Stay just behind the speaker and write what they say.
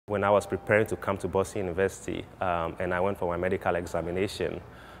when I was preparing to come to Boston University and I went for my medical examination,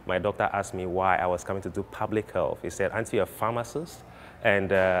 my doctor asked me why I was coming to do public health. He said, "Aren't you a pharmacist?"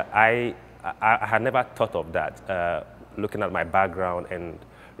 And I had never thought of that, looking at my background and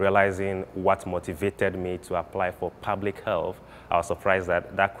realizing what motivated me to apply for public health. I was surprised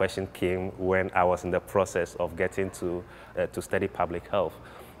that that question came when I was in the process of getting to study public health.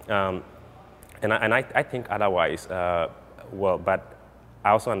 And I think otherwise, well, but I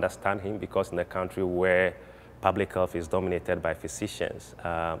also understand him because in a country where public health is dominated by physicians,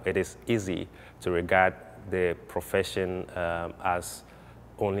 it is easy to regard the profession as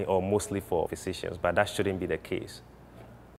only or mostly for physicians, but that shouldn't be the case.